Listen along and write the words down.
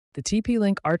The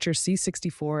TP-Link Archer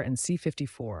C64 and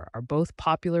C54 are both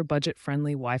popular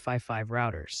budget-friendly Wi-Fi 5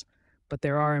 routers, but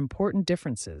there are important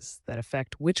differences that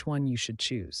affect which one you should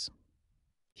choose.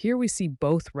 Here we see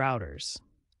both routers.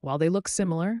 While they look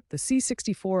similar, the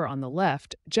C64 on the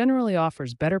left generally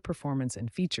offers better performance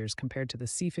and features compared to the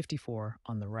C54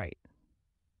 on the right.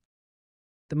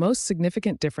 The most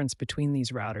significant difference between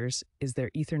these routers is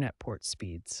their Ethernet port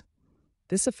speeds.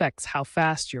 This affects how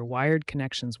fast your wired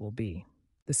connections will be.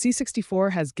 The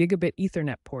C64 has gigabit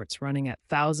Ethernet ports running at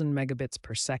 1000 megabits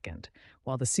per second,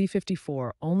 while the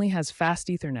C54 only has fast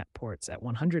Ethernet ports at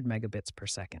 100 megabits per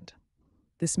second.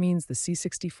 This means the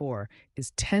C64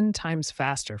 is 10 times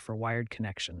faster for wired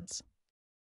connections.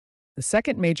 The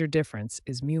second major difference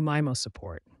is mu-MIMO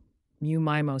support.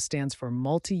 Mu-MIMO stands for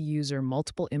multi-user,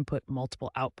 multiple input,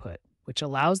 multiple output, which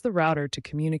allows the router to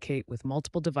communicate with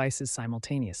multiple devices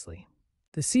simultaneously.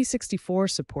 The C64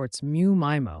 supports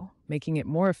mu-MIMO, making it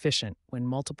more efficient when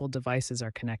multiple devices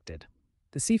are connected.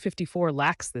 The C54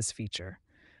 lacks this feature,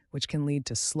 which can lead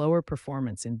to slower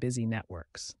performance in busy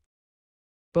networks.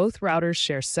 Both routers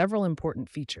share several important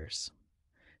features.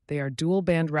 They are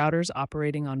dual-band routers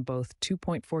operating on both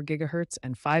 2.4 GHz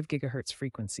and 5 GHz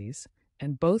frequencies,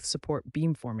 and both support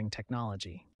beamforming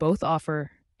technology. Both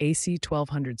offer AC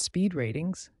 1200 speed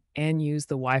ratings and use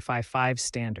the Wi-Fi 5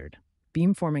 standard.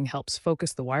 Beamforming helps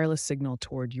focus the wireless signal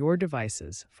toward your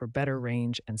devices for better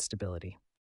range and stability.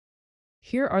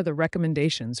 Here are the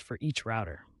recommendations for each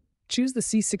router. Choose the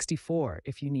C64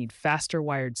 if you need faster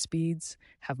wired speeds,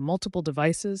 have multiple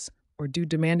devices, or do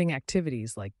demanding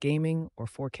activities like gaming or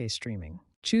 4K streaming.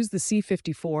 Choose the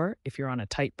C54 if you're on a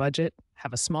tight budget,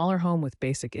 have a smaller home with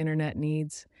basic internet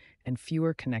needs, and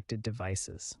fewer connected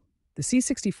devices. The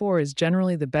C64 is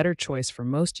generally the better choice for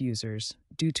most users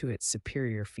due to its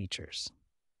superior features.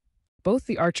 Both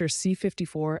the Archer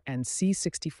C54 and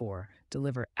C64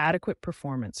 deliver adequate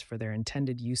performance for their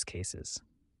intended use cases.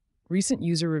 Recent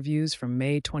user reviews from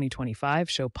May 2025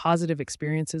 show positive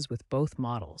experiences with both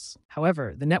models.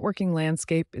 However, the networking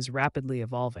landscape is rapidly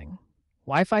evolving.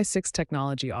 Wi-Fi 6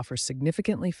 technology offers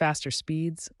significantly faster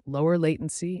speeds, lower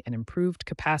latency, and improved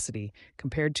capacity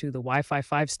compared to the Wi-Fi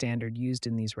 5 standard used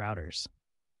in these routers.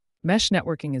 Mesh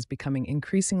networking is becoming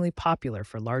increasingly popular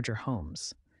for larger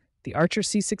homes. The Archer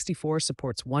C64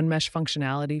 supports one mesh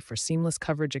functionality for seamless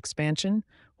coverage expansion,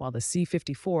 while the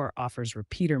C54 offers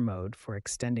repeater mode for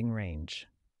extending range.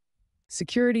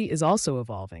 Security is also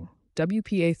evolving.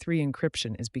 WPA3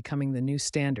 encryption is becoming the new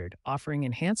standard, offering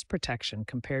enhanced protection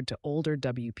compared to older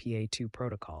WPA2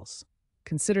 protocols.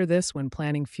 Consider this when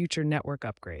planning future network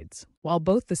upgrades. While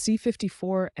both the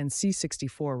C54 and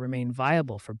C64 remain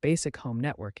viable for basic home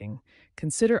networking,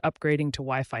 consider upgrading to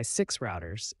Wi-Fi 6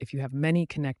 routers if you have many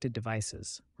connected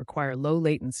devices, require low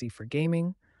latency for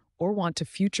gaming, or want to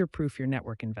future-proof your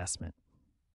network investment.